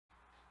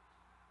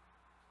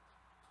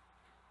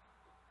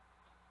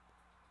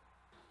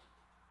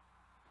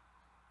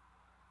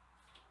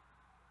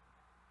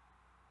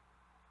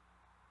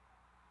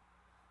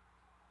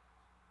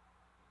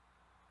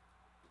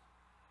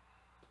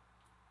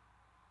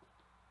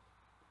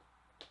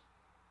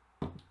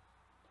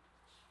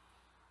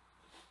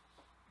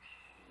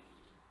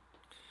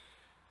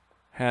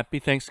Happy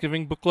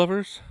Thanksgiving, book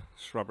lovers.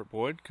 This is Robert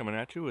Boyd coming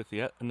at you with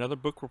yet another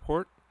book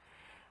report.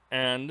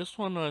 And this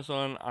one was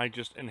on I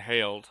Just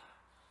Inhaled.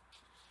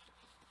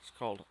 It's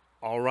called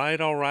All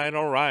Right, All Right,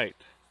 All Right.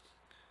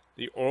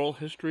 The Oral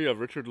History of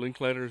Richard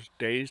Linklater's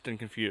Dazed and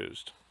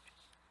Confused.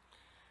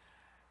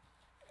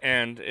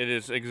 And it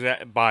is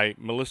by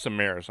Melissa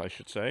Mayers, I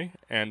should say.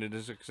 And it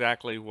is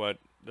exactly what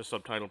the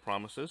subtitle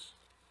promises.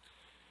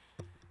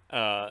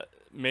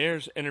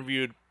 Mayers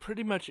interviewed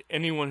pretty much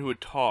anyone who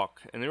would talk,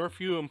 and there were a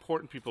few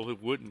important people who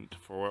wouldn't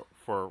for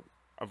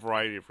a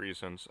variety of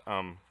reasons.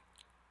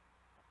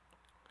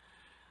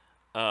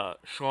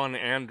 Sean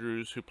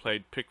Andrews, who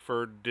played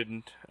Pickford,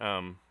 didn't.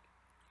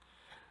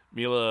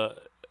 Mila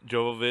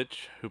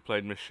Jovovich, who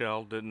played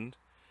Michelle, didn't.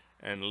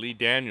 And Lee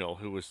Daniel,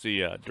 who was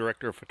the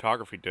director of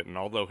photography, didn't,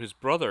 although his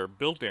brother,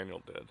 Bill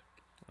Daniel, did.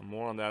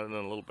 More on that in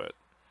a little bit.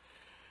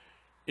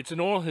 It's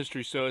an oral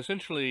history, so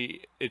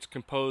essentially it's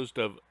composed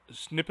of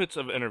snippets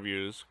of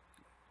interviews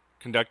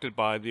conducted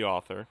by the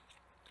author,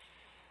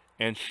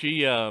 and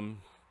she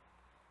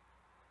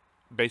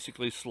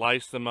basically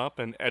sliced them up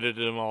and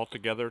edited them all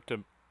together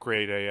to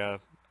create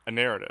a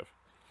narrative.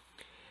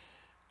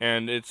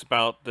 And it's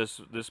about this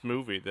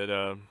movie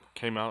that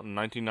came out in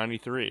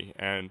 1993,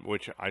 and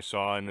which I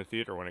saw in the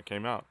theater when it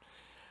came out.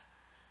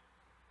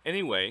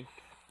 Anyway,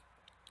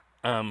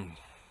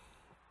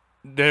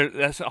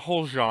 that's a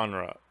whole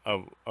genre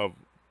of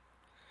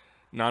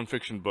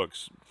nonfiction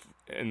books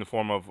in the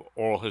form of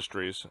oral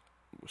histories,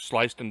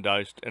 sliced and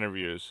diced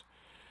interviews.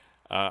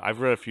 I've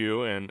read a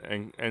few,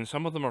 and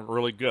some of them are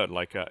really good,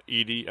 like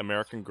Edie,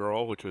 American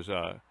Girl, which was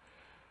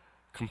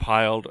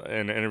compiled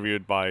and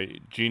interviewed by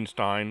Gene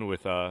Stein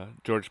with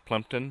George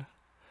Plimpton.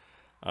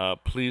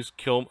 Please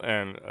Kill,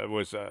 and it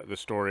was the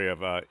story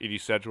of Edie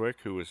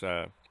Sedgwick, who was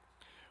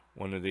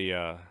one of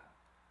the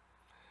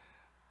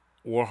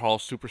Warhol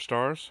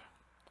superstars.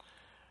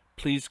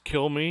 Please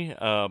Kill Me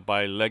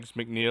by Legs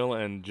McNeil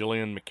and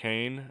Gillian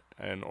McCain,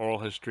 an oral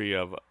history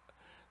of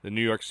the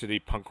New York City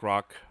punk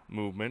rock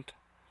movement.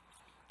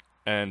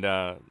 And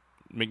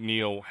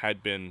McNeil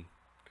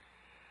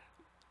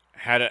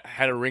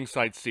had a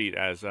ringside seat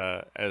as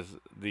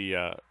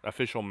the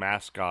official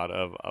mascot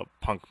of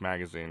Punk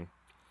magazine,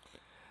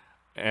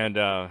 and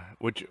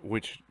which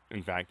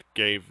in fact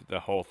gave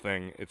the whole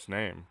thing its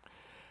name.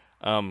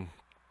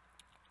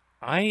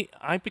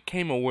 I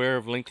became aware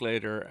of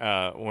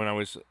Linklater when I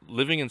was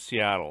living in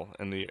Seattle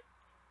in the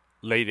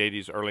late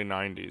 80s, early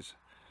 90s.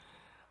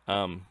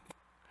 And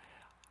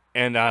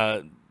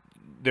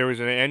there was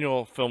an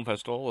annual film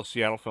festival, a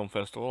Seattle Film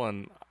Festival,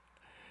 and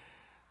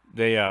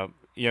they,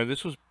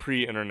 this was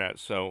pre-internet,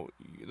 so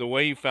the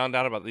way you found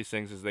out about these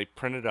things is they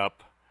printed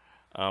up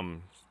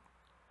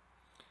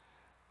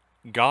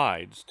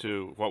guides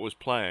to what was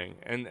playing,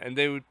 and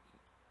they would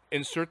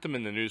insert them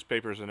in the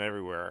newspapers and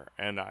everywhere.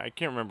 And I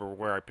can't remember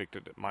where I picked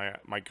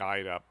my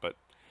guide up, but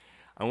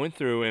I went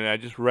through and I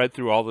just read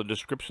through all the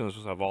descriptions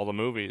of all the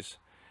movies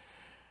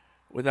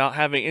without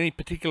having any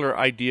particular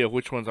idea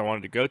which ones I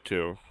wanted to go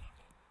to.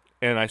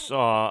 And I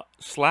saw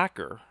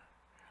Slacker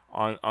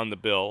on the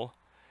bill,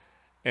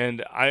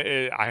 and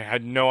I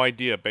had no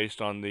idea,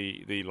 based on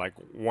the like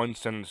one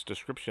sentence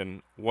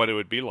description, what it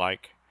would be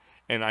like.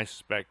 And I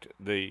suspect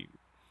the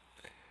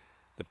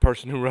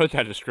person who wrote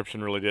that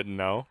description really didn't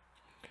know.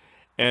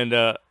 And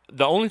the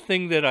only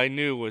thing that I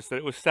knew was that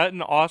it was set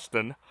in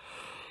Austin.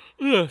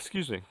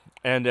 Excuse me.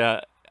 And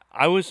I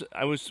was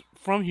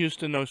from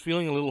Houston. I was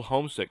feeling a little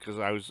homesick because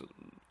I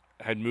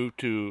had moved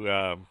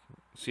to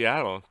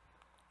Seattle,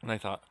 and I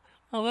thought,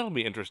 well, that'll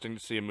be interesting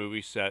to see a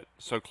movie set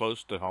so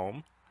close to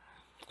home.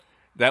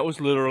 That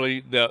was literally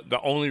the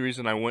only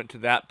reason I went to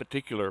that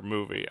particular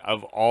movie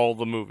of all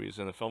the movies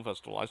in the film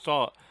festival. I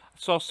saw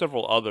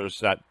several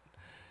others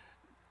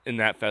in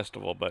that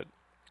festival, but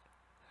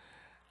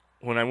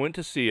when I went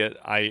to see it,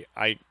 I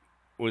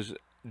was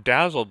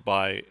dazzled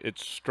by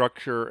its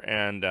structure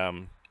and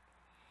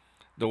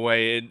the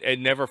way it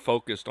never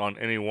focused on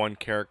any one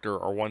character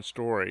or one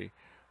story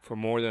for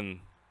more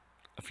than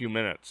a few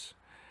minutes.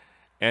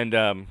 And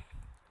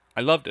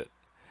I loved it.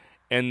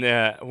 And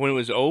when it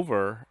was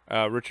over,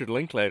 Richard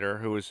Linklater,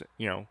 who was,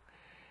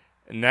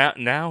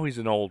 now he's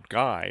an old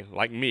guy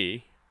like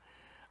me,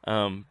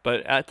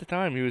 but at the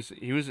time he was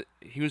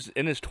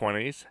in his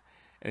 20s,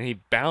 and he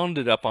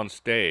bounded up on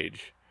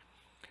stage.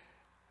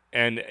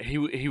 And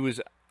he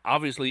was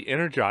obviously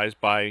energized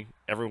by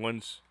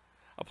everyone's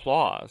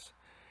applause.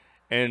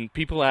 And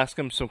people asked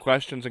him some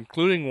questions,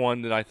 including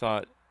one that I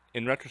thought,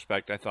 in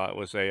retrospect,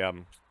 was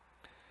an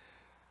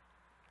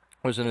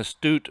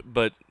astute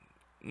but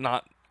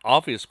not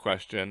obvious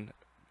question,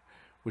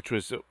 which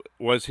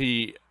was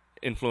he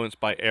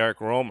influenced by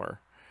Eric Romer?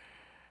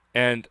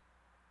 And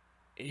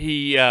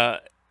he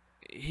waffled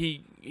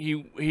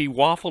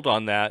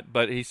on that,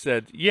 but he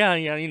said, yeah,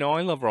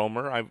 I love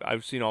Romer.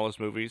 I've seen all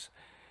his movies.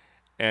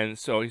 And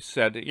so he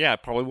said, yeah,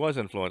 it probably was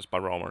influenced by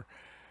Romer.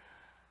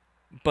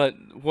 But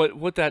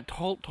what that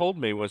told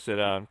me was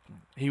that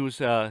he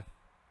wasn't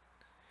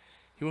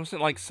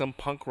like some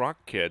punk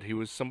rock kid. He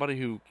was somebody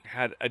who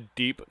had a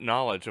deep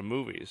knowledge of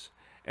movies.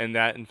 and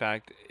that, in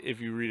fact, if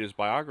you read his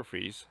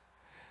biographies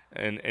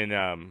and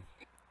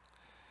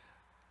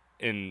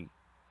in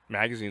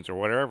magazines or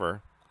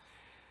whatever,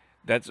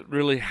 that's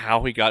really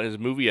how he got his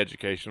movie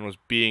education, was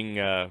being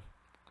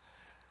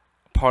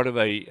part of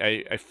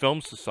a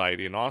film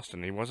society in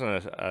Austin. He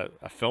wasn't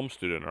a film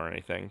student or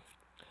anything.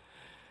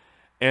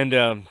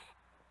 And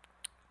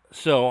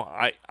so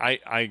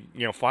I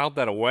filed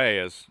that away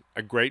as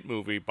a great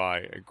movie by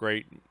a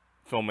great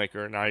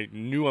filmmaker, and I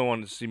knew I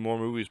wanted to see more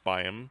movies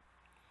by him.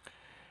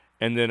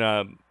 And then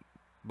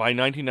by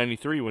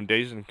 1993, when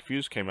Dazed and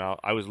Confused came out,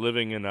 I was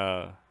living in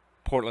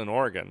Portland,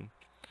 Oregon.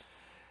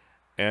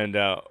 And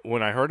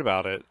when I heard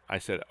about it, I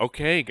said,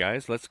 okay,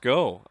 guys, let's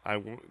go.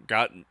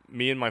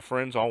 Me and my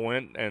friends all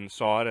went and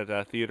saw it at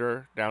a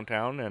theater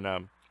downtown, and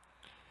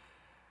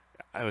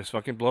I was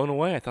fucking blown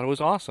away. I thought it was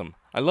awesome.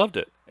 I loved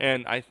it.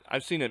 And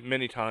I've seen it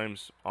many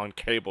times on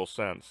cable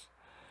since.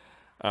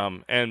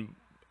 And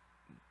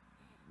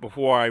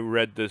before I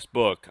read this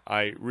book,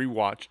 I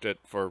rewatched it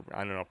for,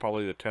 I don't know,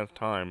 probably the 10th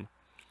time.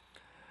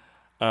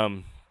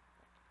 At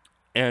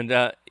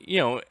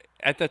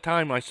the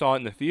time I saw it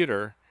in the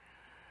theater,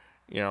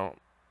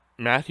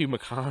 Matthew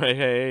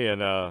McConaughey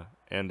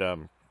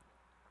and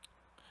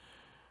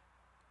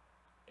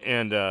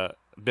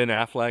Ben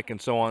Affleck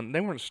and so on, they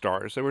weren't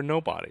stars. They were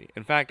nobody.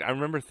 In fact, I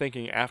remember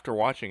thinking after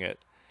watching it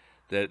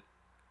that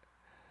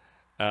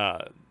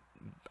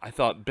I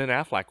thought Ben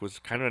Affleck was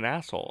kind of an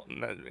asshole.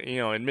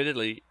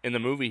 Admittedly, in the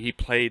movie he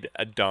played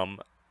a dumb,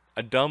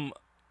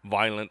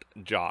 violent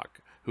jock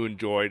who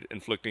enjoyed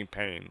inflicting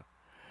pain.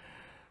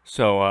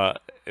 So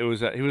he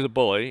was a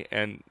bully,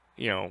 and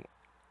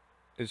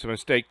it's a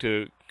mistake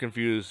to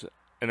confuse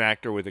an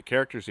actor with the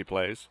characters he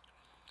plays.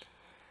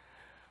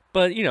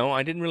 But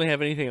I didn't really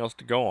have anything else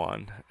to go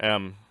on.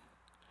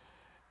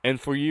 And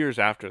for years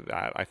after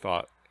that, I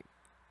thought,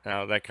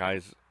 that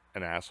guy's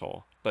an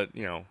asshole. But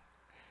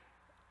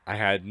I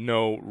had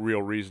no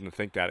real reason to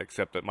think that,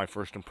 except that my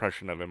first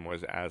impression of him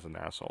was as an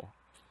asshole.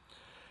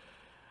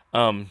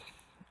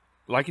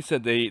 Like I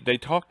said, they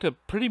talked to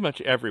pretty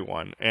much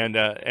everyone, and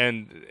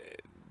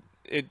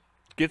it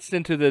gets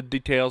into the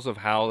details of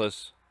how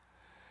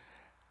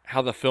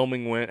the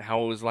filming went,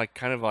 how it was like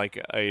kind of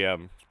like a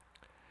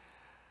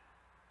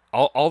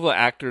all the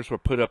actors were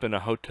put up in a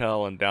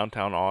hotel in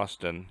downtown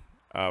Austin,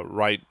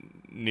 right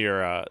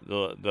near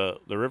the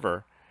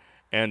river,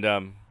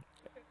 and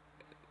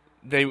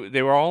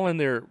they were all in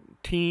their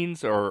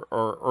teens or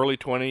early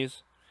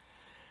 20s.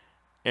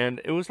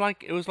 And it was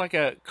like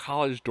a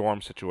college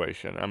dorm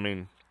situation. I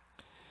mean,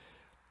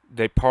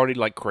 they partied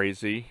like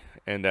crazy,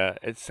 and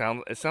it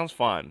sounds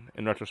fun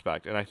in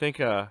retrospect. And I think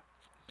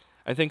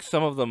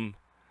some of them,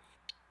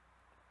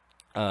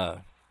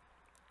 I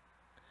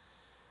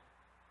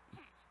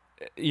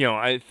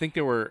think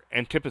there were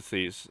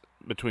antipathies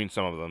between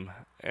some of them,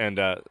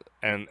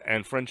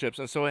 and friendships,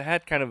 and so it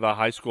had kind of a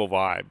high school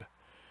vibe.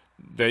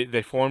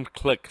 They formed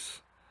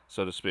cliques,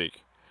 so to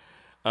speak.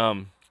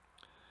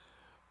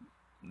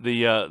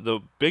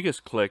 The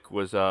biggest clique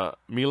was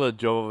Mila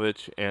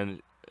Jovovich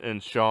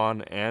and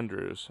Sean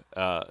Andrews,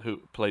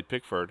 who played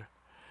Pickford,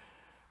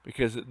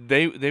 because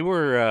they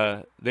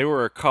were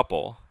a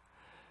couple.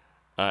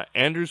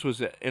 Andrews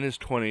was in his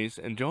 20s,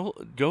 and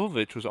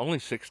Jovovich was only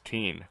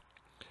 16,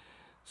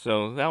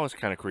 so that was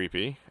kind of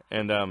creepy.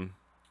 And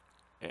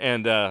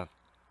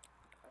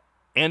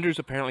Andrews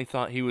apparently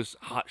thought he was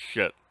hot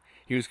shit.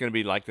 He was going to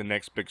be like the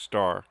next big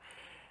star,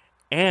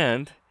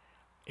 and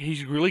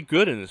he's really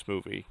good in this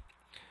movie.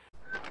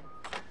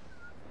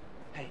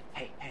 Hey,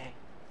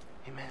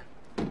 man.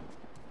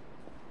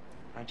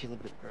 Aren't you a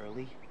little bit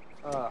early?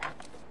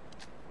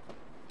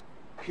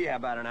 Yeah,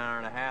 about an hour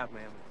and a half,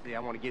 man. See, I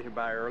want to get here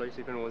by early,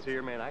 see if anyone's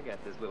here, man. I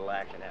got this little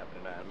action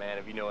happening tonight, man,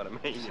 if you know what I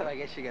mean. So I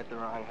guess you got the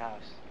wrong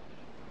house.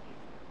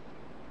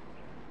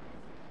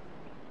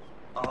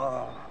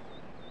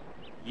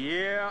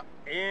 Yeah,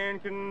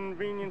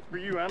 inconvenience for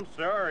you. I'm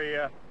sorry.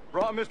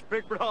 Brought Mr.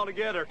 Pickford all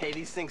together. Hey,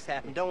 these things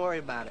happen. Don't worry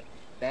about it.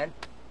 Ben?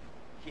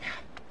 Yeah.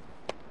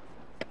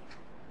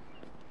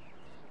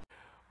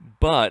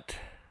 But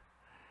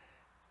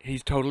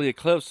he's totally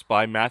eclipsed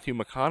by Matthew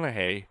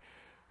McConaughey,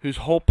 whose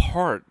whole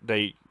part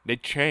they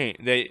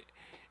changed.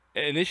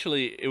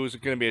 Initially it was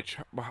going to be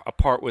a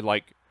part with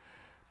like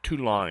 2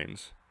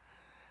 lines,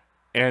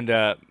 and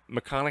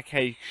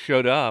McConaughey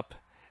showed up,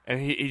 and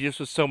he just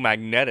was so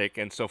magnetic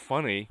and so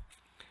funny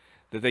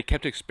that they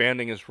kept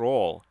expanding his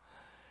role.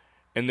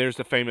 And there's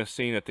the famous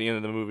scene at the end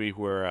of the movie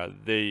where a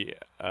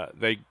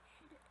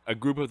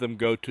group of them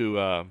go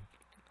to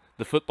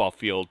the football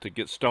field to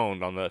get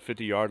stoned on the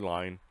 50-yard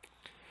line,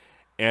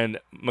 and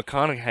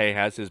McConaughey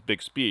has his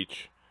big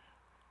speech,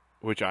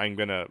 which I'm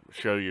gonna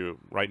show you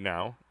right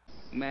now.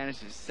 Man, it's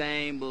the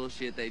same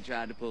bullshit they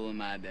tried to pull in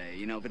my day.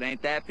 If it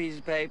ain't that piece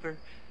of paper,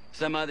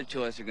 some other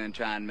choice they're gonna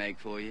try and make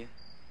for you.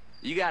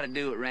 You gotta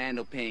do what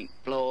Randall Pink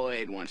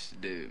Floyd wants to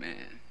do,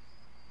 man.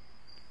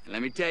 And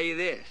let me tell you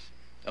this,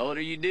 the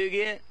older you do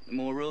get, the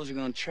more rules are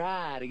gonna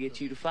try to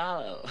get you to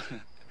follow.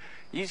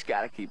 You just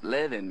gotta keep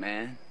living,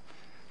 man.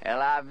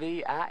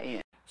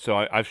 Livin. So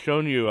I've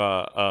shown you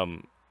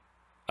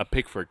a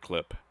Pickford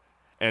clip,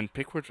 and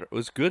Pickford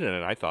was good in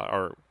it, I thought,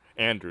 or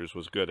Andrews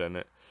was good in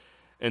it.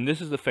 And this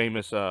is the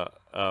famous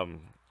Livin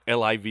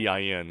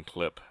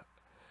clip.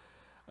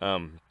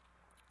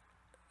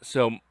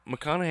 So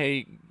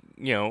McConaughey,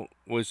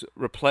 was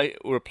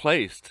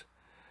replaced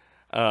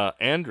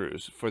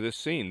Andrews for this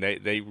scene.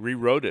 They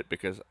rewrote it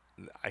because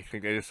I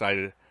think they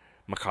decided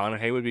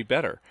McConaughey would be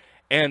better.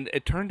 And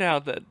it turned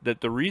out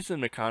that the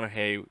reason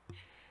McConaughey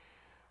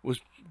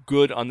was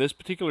good on this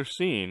particular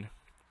scene,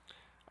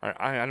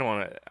 I don't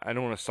want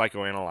to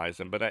psychoanalyze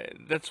him, but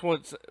that's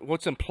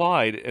what's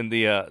implied in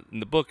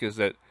the book, is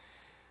that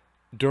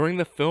during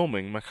the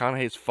filming,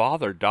 McConaughey's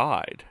father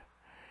died,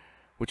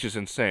 which is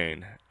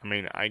insane. I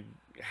mean,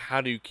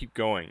 how do you keep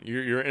going?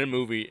 You're in a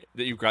movie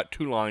that you've got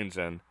 2 lines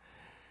in.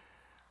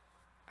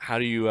 How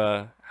do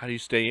you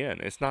stay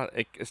in? It's not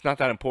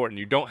that important.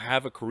 You don't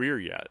have a career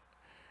yet.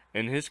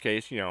 In his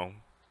case, he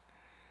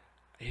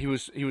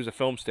was a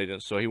film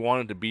student, so he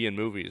wanted to be in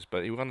movies,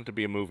 but he wanted to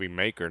be a movie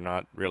maker,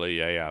 not really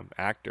a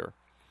actor.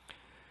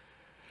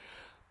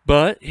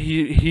 But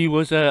he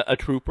was a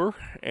trooper,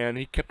 and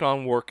he kept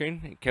on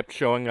working. He kept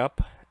showing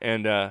up,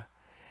 and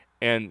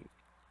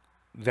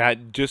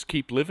that "just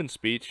keep living"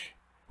 speech,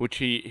 which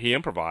he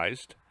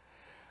improvised,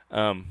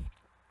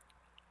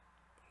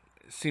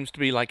 seems to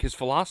be like his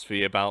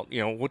philosophy about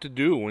what to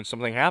do when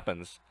something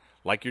happens,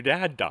 like your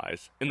dad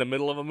dies in the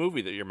middle of a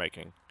movie that you're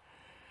making.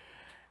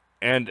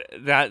 And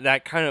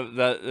that kind of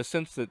the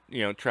sense that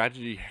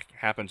tragedy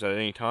happens at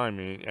any time,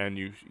 and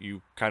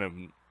you kind of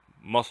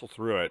muscle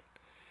through it.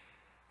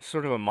 It's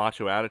sort of a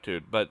macho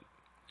attitude. But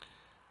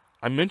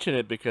I mention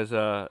it because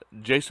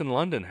Jason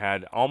London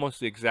had almost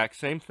the exact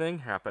same thing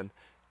happen,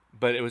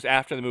 but it was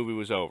after the movie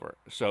was over.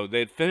 So they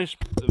had finished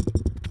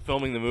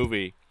filming the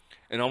movie,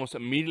 and almost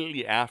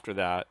immediately after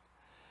that,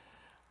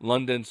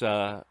 London's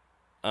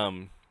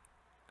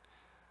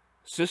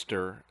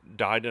sister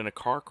died in a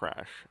car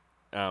crash.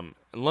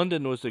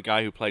 London was the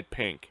guy who played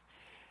Pink.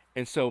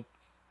 And so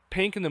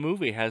Pink in the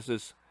movie has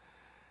this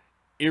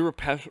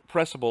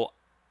irrepressible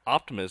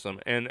optimism,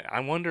 and I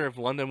wonder if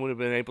London would have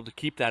been able to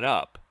keep that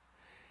up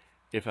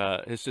if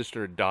his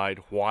sister had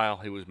died while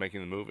he was making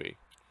the movie.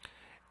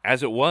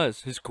 As it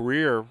was, his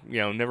career,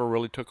 never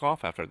really took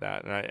off after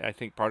that. And I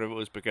think part of it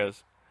was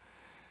because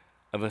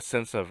of a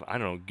sense of, I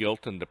don't know,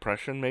 guilt and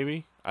depression,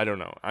 maybe? I don't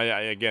know.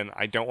 I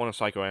don't want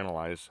to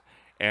psychoanalyze.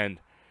 And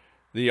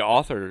the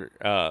author,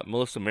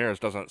 Melissa Maris,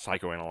 doesn't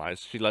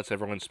psychoanalyze. She lets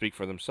everyone speak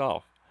for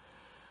themselves.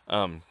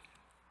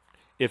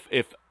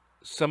 If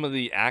some of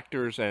the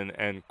actors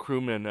and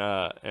crewmen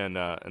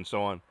and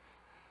so on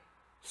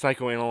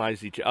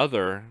psychoanalyze each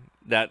other,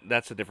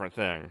 that's a different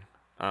thing.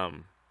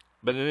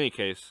 But in any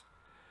case,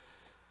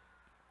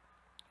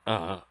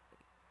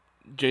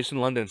 Jason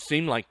London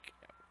seemed like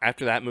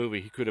after that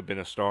movie he could have been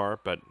a star,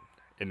 but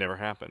it never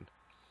happened.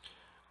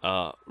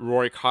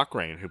 Rory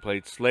Cochrane, who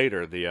played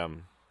Slater,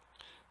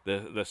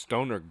 the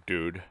stoner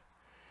dude,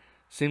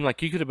 seemed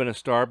like he could have been a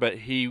star, but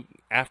he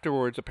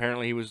afterwards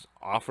apparently he was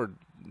offered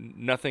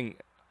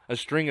a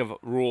string of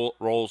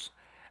roles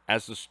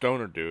as the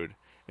stoner dude,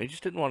 and he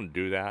just didn't want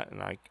to do that.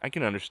 And I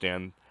can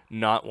understand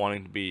not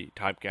wanting to be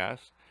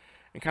typecast,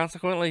 and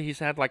consequently he's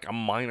had like a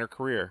minor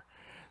career.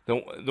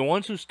 The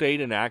ones who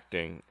stayed in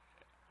acting,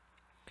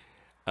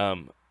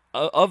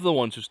 of the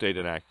ones who stayed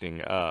in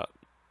acting,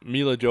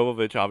 Mila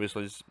Jovovich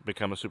obviously has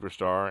become a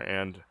superstar,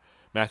 and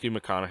Matthew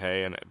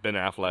McConaughey and Ben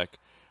Affleck,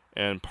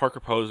 and Parker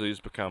Posey's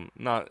become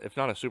if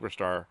not a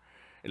superstar,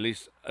 at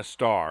least a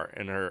star.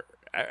 And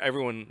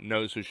everyone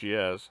knows who she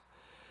is.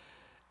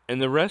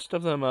 And the rest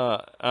of them,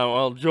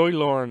 Joey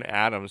Lauren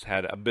Adams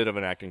had a bit of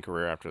an acting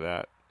career after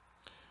that.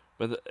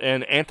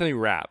 And Anthony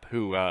Rapp,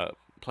 who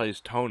plays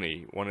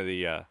Tony, one of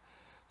the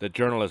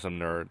journalism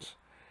nerds,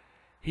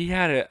 he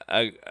had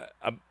a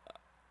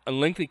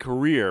lengthy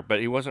career, but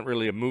he wasn't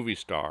really a movie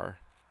star.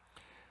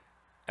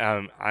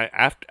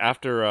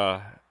 After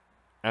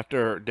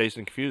Dazed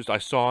and Confused, I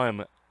saw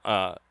him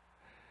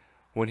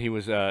when he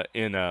was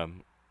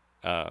in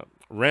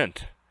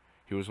Rent.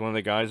 He was one of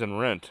the guys in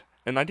Rent,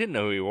 and I didn't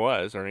know who he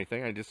was or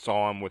anything. I just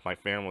saw him with my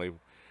family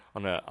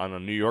on a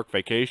New York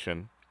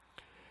vacation,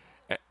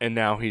 and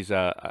now he's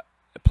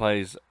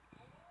plays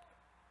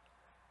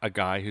a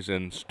guy who's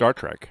in Star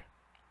Trek.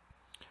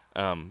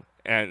 And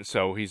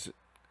so he's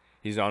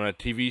on a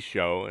TV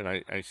show, and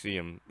I see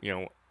him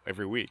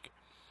every week.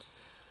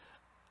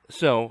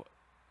 So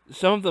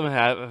some of them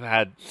have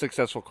had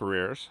successful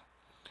careers,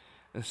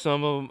 and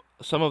some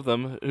of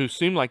them who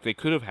seem like they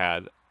could have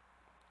had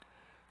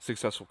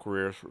successful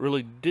careers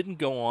really didn't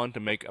go on to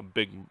make a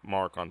big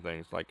mark on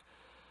things. Like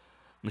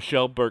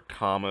Michelle Burke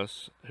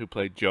Thomas, who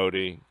played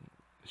Jodie,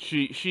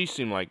 she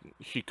seemed like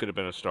she could have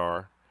been a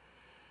star.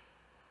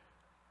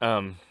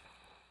 And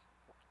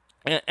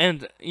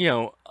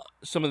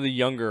some of the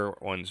younger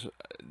ones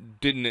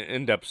didn't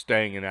end up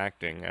staying in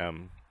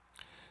acting.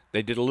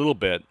 They did a little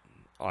bit,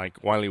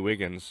 like Wiley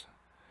Wiggins,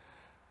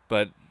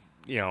 but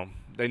they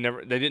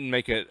didn't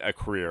make it a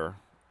career,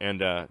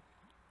 and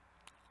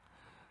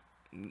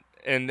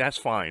that's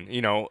fine.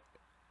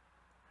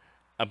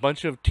 a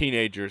bunch of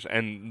teenagers,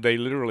 and they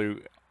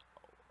literally,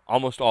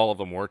 almost all of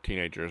them were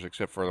teenagers,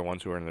 except for the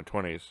ones who were in their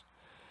 20s.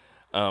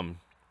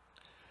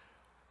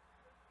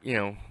 You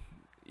know,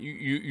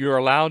 you're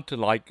allowed to,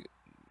 like,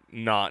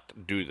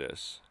 not do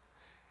this.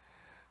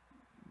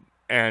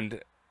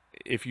 And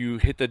if you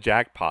hit the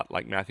jackpot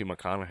like Matthew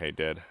McConaughey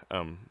did,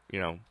 you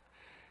know,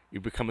 you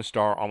become a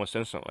star almost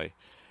instantly.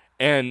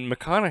 And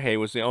McConaughey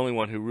was the only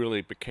one who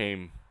really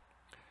became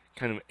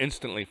kind of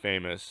instantly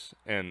famous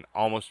and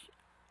almost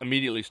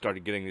immediately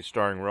started getting these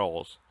starring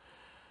roles.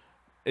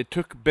 It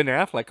took Ben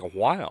Affleck a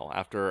while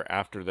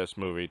after this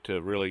movie to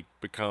really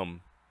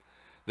become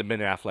the Ben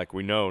Affleck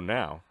we know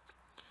now.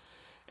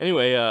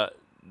 Anyway,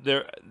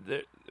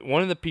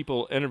 one of the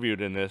people interviewed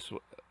in this,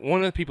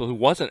 one of the people who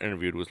wasn't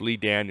interviewed was Lee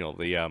Daniel,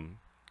 the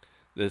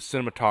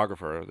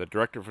cinematographer, the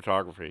director of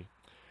photography.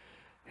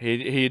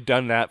 He had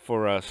done that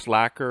for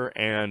Slacker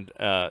and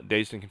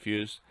Dazed and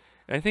Confused,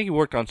 and I think he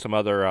worked on some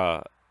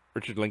other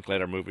Richard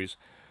Linklater movies.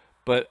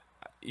 But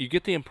you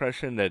get the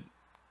impression that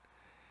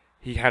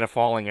he had a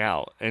falling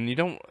out, and you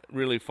don't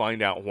really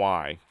find out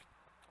why.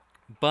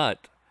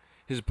 But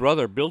his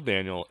brother, Bill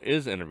Daniel,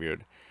 is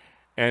interviewed.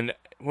 And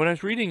when I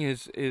was reading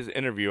his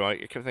interview, I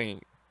kept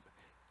thinking,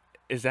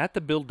 is that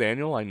the Bill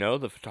Daniel I know,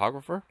 the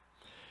photographer?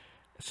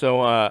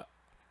 So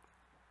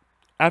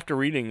after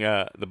reading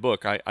the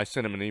book, I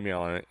sent him an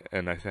email,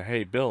 and I said,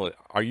 hey, Bill,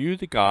 are you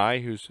the guy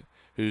who's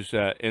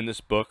in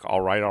this book,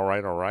 All Right, All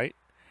Right, All Right?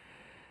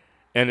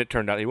 And it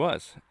turned out he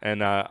was.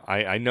 And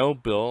I know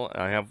Bill.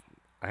 I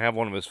have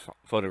one of his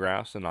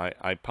photographs, and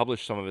I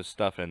published some of his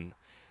stuff in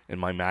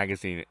my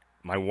magazine,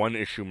 my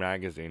one-issue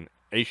magazine,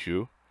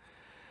 Issue.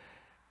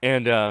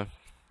 And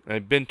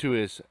I've been to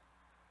his,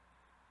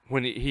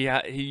 when he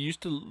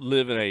used to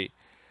live in a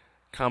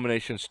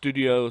combination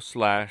studio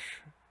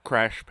 /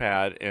 crash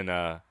pad in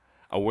a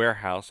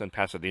warehouse in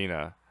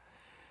Pasadena.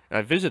 And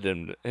I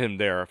visited him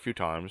there a few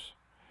times.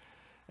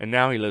 And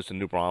now he lives in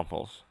New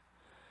Braunfels.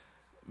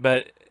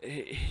 But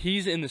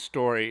he's in the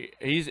story,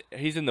 he's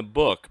in the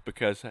book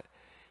because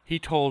he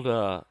told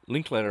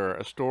Linklater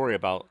a story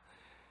about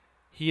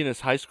he and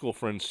his high school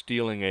friends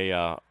stealing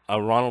a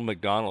Ronald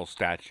McDonald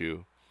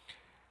statue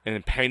and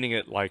then painting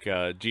it like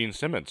Gene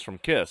Simmons from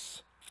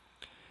Kiss,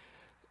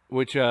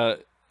 which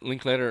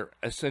Linklater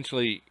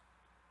essentially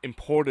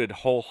imported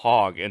whole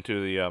hog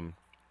into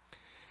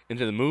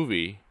the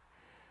movie.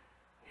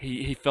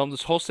 He filmed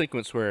this whole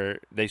sequence where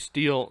they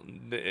steal,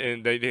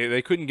 and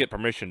they couldn't get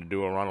permission to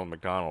do a Ronald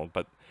McDonald,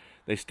 but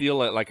they steal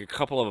like a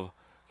couple of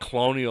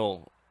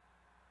colonial,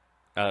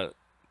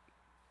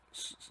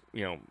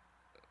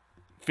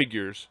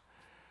 figures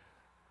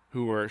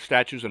who were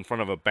statues in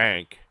front of a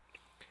bank,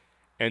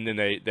 and then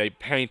they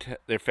paint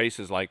their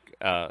faces like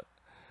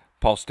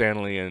Paul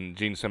Stanley and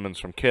Gene Simmons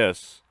from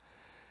Kiss,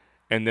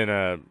 and then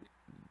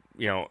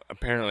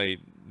apparently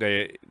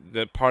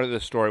the part of the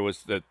story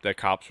was that the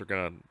cops were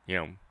gonna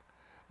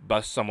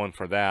bust someone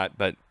for that,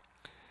 but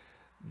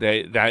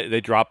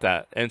they dropped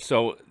that, and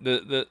so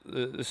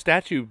the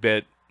statue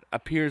bit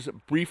appears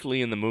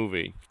briefly in the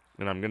movie,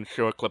 and I'm gonna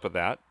show a clip of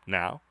that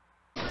now.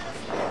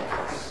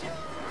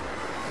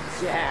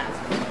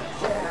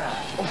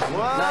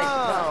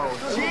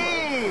 Whoa,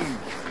 Gene!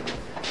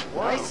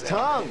 Nice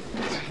tongue.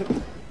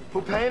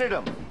 Who painted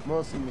him?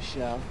 Mostly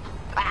Michelle.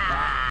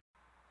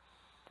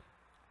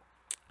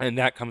 And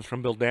that comes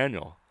from Bill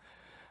Daniel.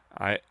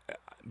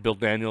 Bill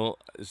Daniel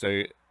is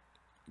a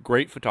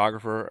great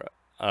photographer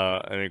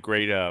and a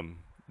great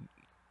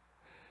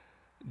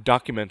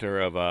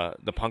documenter of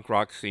the punk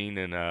rock scene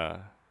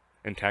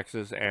in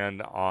Texas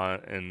and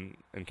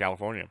in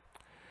California.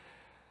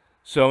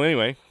 So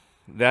anyway,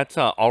 that's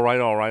All Right,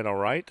 All Right, All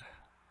Right.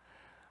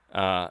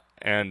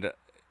 And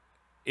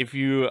if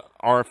you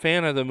are a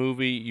fan of the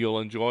movie, you'll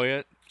enjoy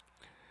it.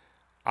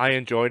 I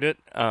enjoyed it.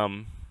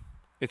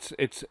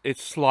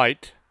 It's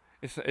slight.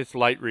 It's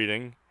light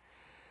reading.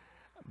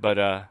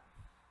 But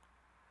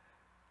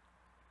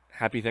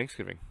happy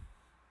Thanksgiving.